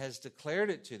and has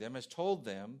declared it to them, has told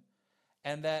them,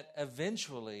 and that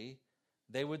eventually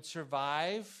they would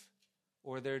survive,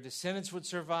 or their descendants would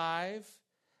survive,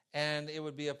 and it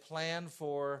would be a plan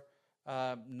for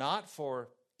not for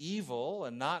evil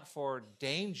and not for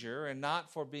danger and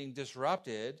not for being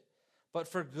disrupted, but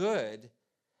for good,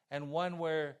 and one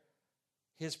where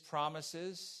his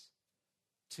promises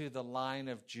to the line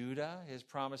of Judah, his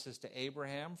promises to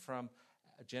Abraham from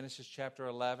Genesis chapter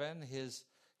 11, his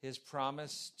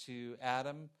promise to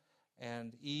Adam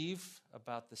and Eve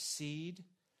about the seed,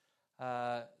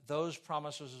 those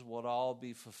promises would all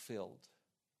be fulfilled.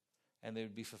 And they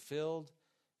would be fulfilled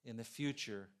in the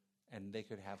future, and they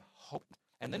could have hope.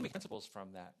 And then we principles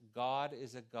from that. God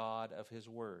is a God of his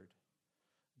word.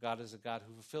 God is a God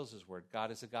who fulfills his word.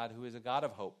 God is a God who is a God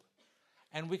of hope.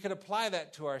 And we could apply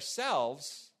that to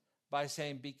ourselves by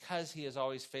saying, because he is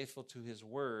always faithful to his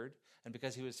word, and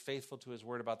because he was faithful to his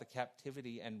word about the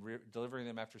captivity and delivering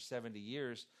them after 70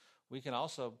 years, we can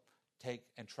also take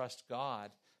and trust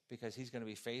God, because he's going to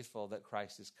be faithful that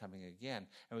Christ is coming again.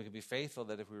 And we can be faithful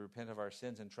that if we repent of our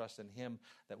sins and trust in him,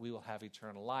 that we will have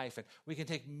eternal life. And we can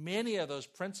take many of those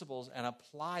principles and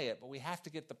apply it, but we have to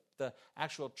get the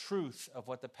actual truth of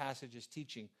what the passage is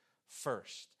teaching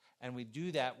first. And we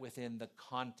do that within the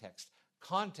context.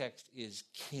 Context is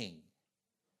king.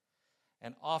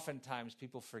 And oftentimes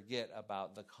people forget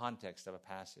about the context of a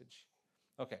passage.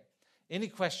 Okay, any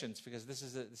questions? Because this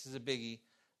is a biggie,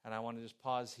 and I want to just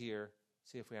pause here,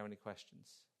 see if we have any questions.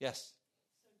 Yes? So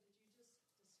did you just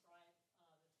describe the theological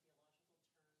terms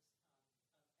of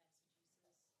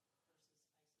exegesis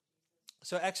versus eisegesis?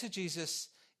 So exegesis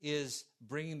is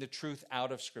bringing the truth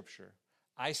out of Scripture.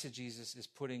 Eisegesis is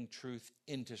putting truth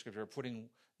into Scripture, putting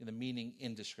the meaning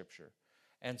into Scripture.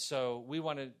 And so we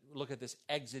want to look at this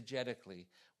exegetically,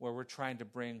 where we're trying to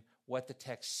bring what the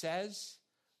text says,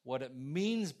 what it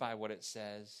means by what it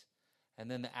says, and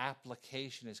then the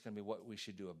application is going to be what we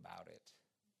should do about it.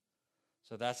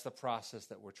 So that's the process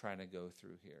that we're trying to go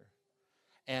through here.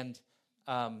 And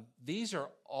these are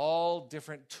all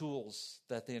different tools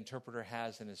that the interpreter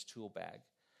has in his tool bag.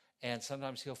 And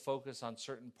sometimes he'll focus on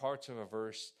certain parts of a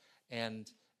verse, but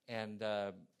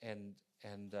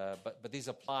these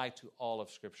apply to all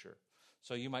of Scripture.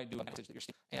 So you might do a message that you're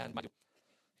speaking, and might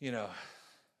do,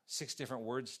 6 different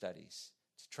word studies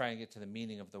to try and get to the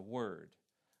meaning of the word.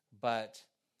 But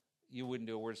you wouldn't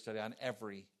do a word study on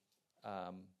every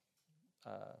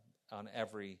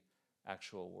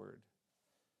actual word.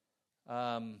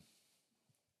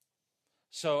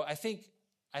 So I think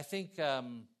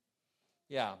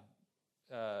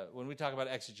when we talk about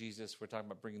exegesis, we're talking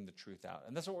about bringing the truth out.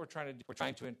 And that's what we're trying to do. We're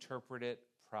trying to interpret it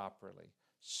properly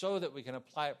so that we can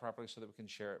apply it properly, so that we can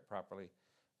share it properly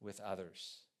with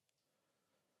others.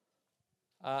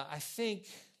 I think,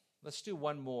 let's do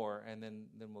one more, and then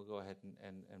we'll go ahead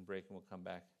and break, and we'll come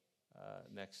back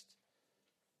next.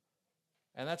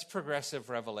 And that's progressive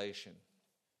revelation.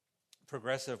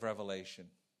 Progressive revelation.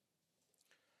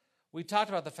 We talked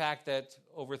about the fact that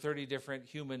over 30 different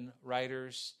human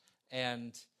writers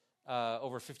and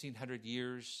over 1,500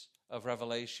 years of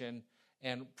revelation,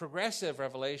 And progressive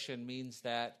revelation means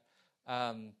that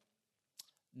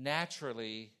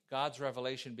naturally God's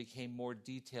revelation became more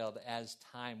detailed as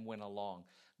time went along.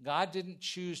 God didn't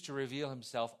choose to reveal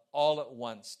himself all at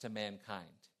once to mankind.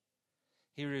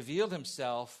 He revealed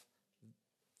himself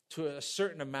to a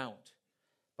certain amount.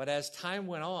 But as time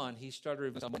went on, he started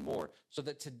revealing more. So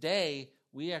that today,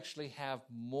 we actually have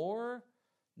more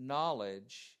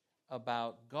knowledge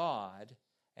about God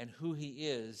and who he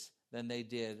is than they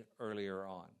did earlier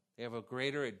on. They have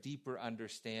a deeper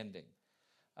understanding.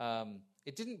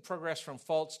 It didn't progress from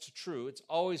false to true. It's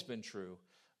always been true.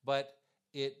 But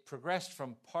it progressed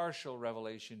from partial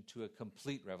revelation to a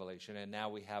complete revelation, and now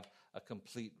we have a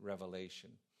complete revelation.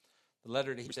 The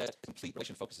letter to Hebrews says complete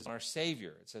revelation focuses on our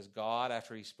Savior. It says God,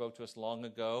 after he spoke to us long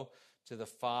ago, to the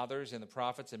fathers and the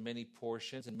prophets in many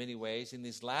portions, in many ways, in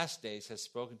these last days has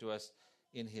spoken to us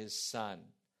in his Son.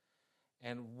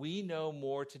 And we know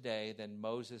more today than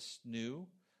Moses knew,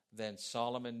 than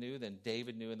Solomon knew, than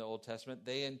David knew in the Old Testament.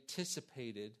 They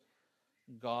anticipated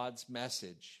God's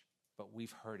message, but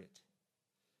we've heard it.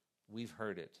 We've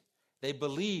heard it. They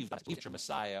believed future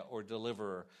Messiah or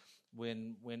deliverer.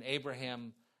 When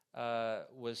Abraham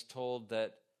was told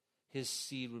that his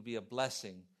seed would be a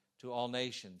blessing to all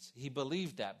nations, he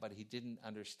believed that, but he didn't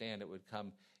understand it would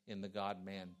come in the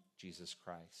God-man, Jesus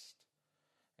Christ.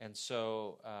 And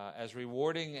so as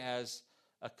rewarding as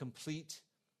a complete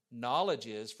knowledge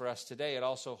is for us today, it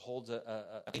also holds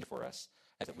a for us,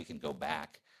 as that we can go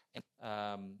back and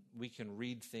we can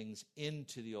read things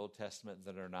into the Old Testament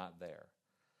that are not there.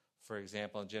 For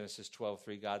example, in Genesis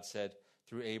 12:3, God said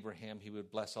through Abraham he would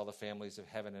bless all the families of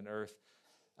heaven and earth.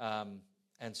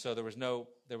 And so there was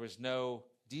no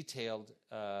detailed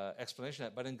explanation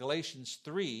of that. But in Galatians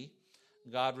 3,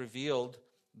 God revealed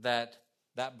that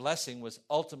blessing was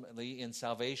ultimately in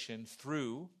salvation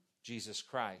through Jesus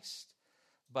Christ.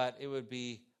 But it would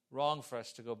be wrong for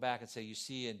us to go back and say, you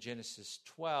see, in Genesis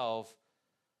 12,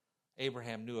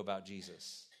 Abraham knew about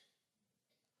Jesus.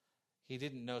 He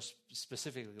didn't know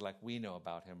specifically like we know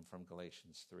about him from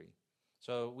Galatians 3.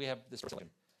 So we have this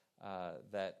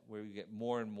that where we get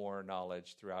more and more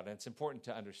knowledge throughout. And it's important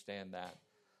to understand that,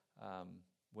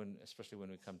 especially when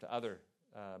we come to other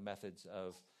methods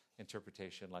of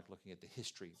interpretation, like looking at the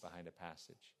history behind a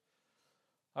passage.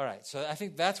 All right, so I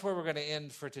think that's where we're going to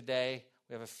end for today.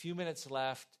 We have a few minutes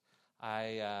left.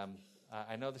 I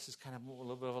know this is kind of a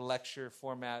little bit of a lecture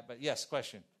format, but yes,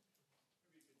 question.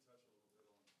 Maybe you could touch a little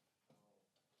bit on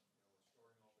how, starting off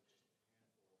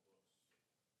with just a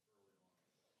handful of books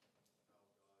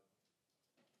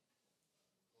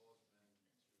early on, how God caused men to, believers really, to open up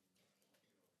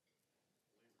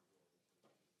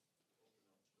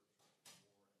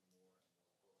Scripture to more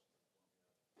and more and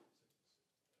more books to the point we have 66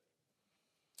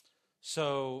 today.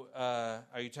 So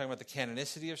are you talking about the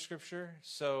canonicity of Scripture?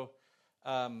 So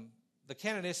the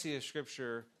canonicity of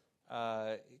Scripture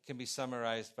can be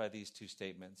summarized by these two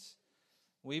statements.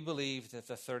 We believe that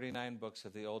the 39 books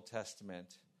of the Old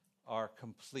Testament are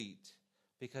complete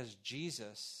because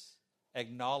Jesus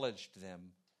acknowledged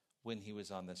them when he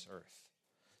was on this earth.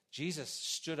 Jesus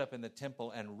stood up in the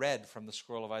temple and read from the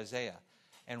scroll of Isaiah.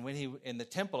 And when he in the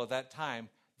temple at that time,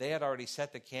 they had already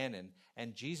set the canon,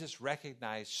 and Jesus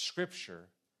recognized Scripture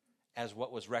as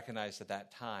what was recognized at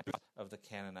that time of the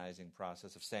canonizing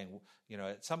process of saying,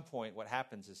 at some point what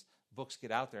happens is books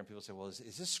get out there and people say, well, is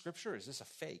this Scripture? Is this a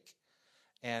fake?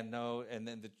 And no, and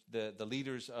then the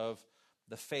leaders of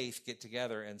the faith get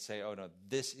together and say, oh no,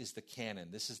 this is the canon,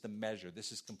 this is the measure,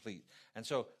 this is complete. And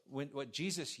so what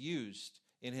Jesus used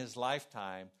in his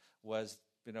lifetime was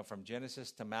from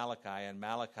Genesis to Malachi, and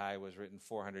Malachi was written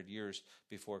 400 years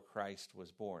before Christ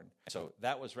was born. So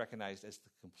that was recognized as the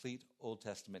complete Old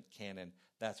Testament canon.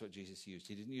 That's what Jesus used.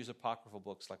 He didn't use apocryphal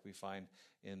books like we find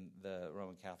in the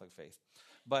Roman Catholic faith.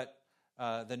 But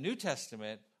the New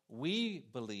Testament, we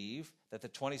believe that the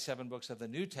 27 books of the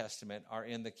New Testament are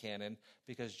in the canon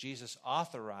because Jesus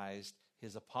authorized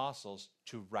his apostles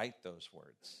to write those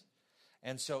words.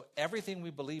 And so everything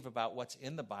we believe about what's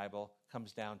in the Bible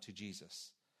comes down to Jesus.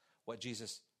 What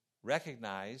Jesus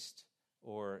recognized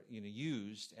or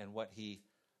used and what he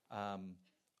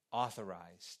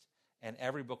authorized. And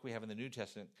every book we have in the New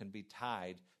Testament can be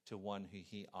tied to one who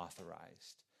he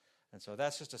authorized. And so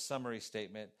that's just a summary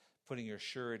statement, putting your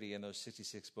surety in those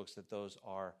 66 books that those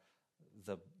are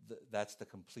that's the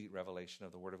complete revelation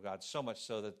of the Word of God, so much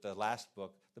so that the last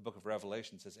book, the book of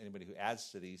Revelation, says anybody who adds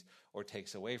to these or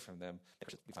takes away from them,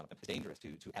 we found it's dangerous to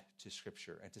add to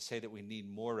Scripture, and to say that we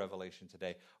need more revelation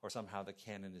today or somehow the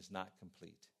canon is not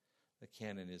complete. The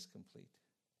canon is complete.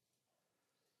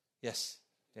 Yes,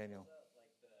 Daniel. Like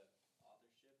the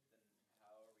authorship, then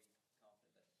how are we confident that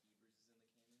Hebrews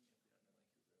is in the canon if we don't know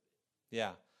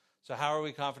Yeah. So how are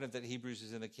we confident that Hebrews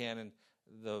is in the canon,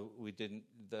 though we didn't,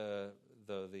 the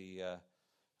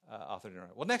author didn't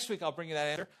write? Well, next week I'll bring you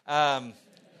that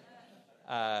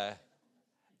answer.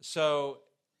 So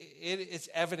it's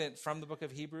evident from the book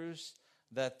of Hebrews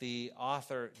that the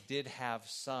author did have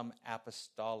some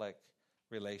apostolic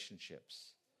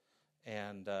relationships.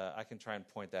 And I can try and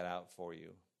point that out for you.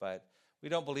 But we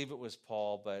don't believe it was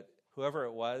Paul, but whoever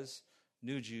it was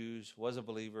knew Jews, was a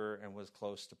believer, and was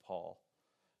close to Paul.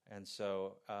 And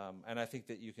so, and I think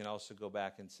that you can also go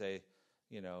back and say,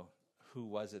 who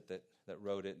was it that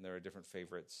wrote it? And there are different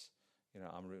favorites.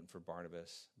 I'm rooting for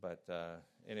Barnabas. But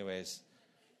anyways,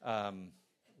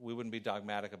 we wouldn't be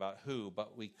dogmatic about who,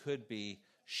 but we could be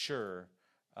sure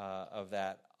of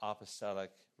that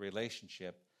apostolic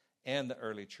relationship, and the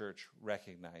early church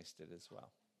recognized it as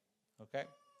well. Okay?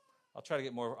 I'll try to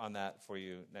get more on that for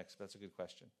you next, but that's a good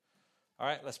question. All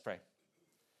right, let's pray.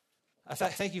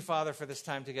 Thank you, Father, for this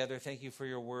time together. Thank you for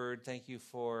your word. Thank you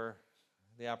for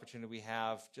the opportunity we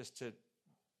have just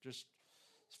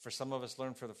for some of us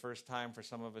learn for the first time, for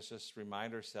some of us just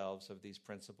remind ourselves of these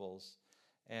principles.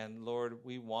 And Lord,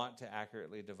 we want to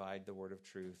accurately divide the word of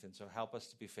truth. And so help us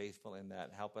to be faithful in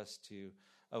that. Help us to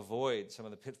avoid some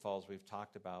of the pitfalls we've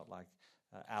talked about, like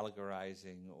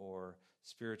allegorizing or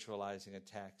spiritualizing a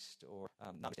text, or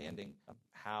not understanding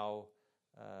how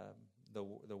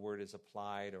the word is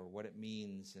applied or what it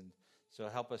means. And so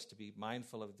help us to be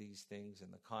mindful of these things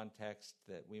in the context,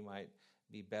 that we might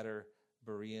be better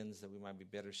Bereans, that we might be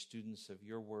better students of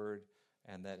your word,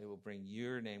 and that it will bring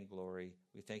your name glory.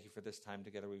 We thank you for this time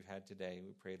together we've had today.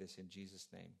 We pray this in Jesus'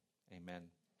 name. Amen.